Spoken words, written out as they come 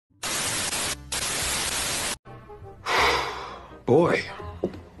Boy,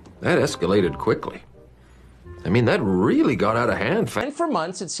 that escalated quickly. I mean, that really got out of hand. And for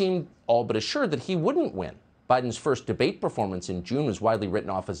months, it seemed all but assured that he wouldn't win. Biden's first debate performance in June was widely written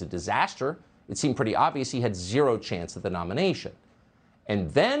off as a disaster. It seemed pretty obvious he had zero chance at the nomination. And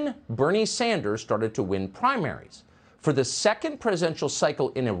then Bernie Sanders started to win primaries. For the second presidential cycle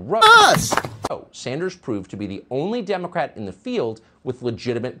in a row, Sanders proved to be the only Democrat in the field with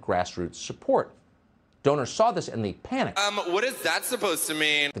legitimate grassroots support. Donors saw this and they panicked. What is that supposed to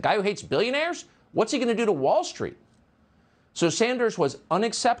mean? The guy who hates billionaires? What's he going to do to Wall Street? So Sanders was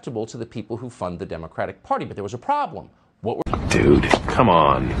unacceptable to the people who fund the Democratic Party, but there was a problem. Dude, come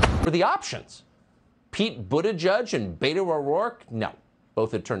on. Were the options? Pete Buttigieg and Beto O'Rourke? No.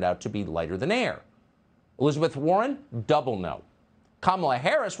 Both had turned out to be lighter than air. Elizabeth Warren? Double no. Kamala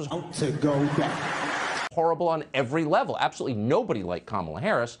Harris was horrible on every level. Absolutely nobody liked Kamala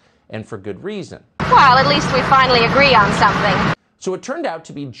Harris, and for good reason. Well, at least we finally agree on something. So it turned out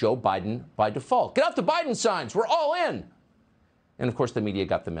to be Joe Biden by default. Get off the Biden signs. We're all in. And of course, the media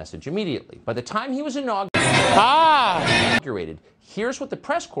got the message immediately. By the time he was inaugurated, here's what the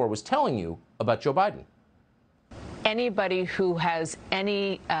press corps was telling you about Joe Biden. Anybody who has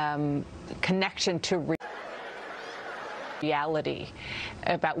any connection to reality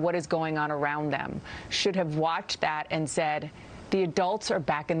about what is going on around them should have watched that and said, the adults are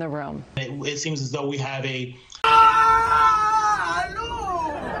back in the room. It seems as though we have a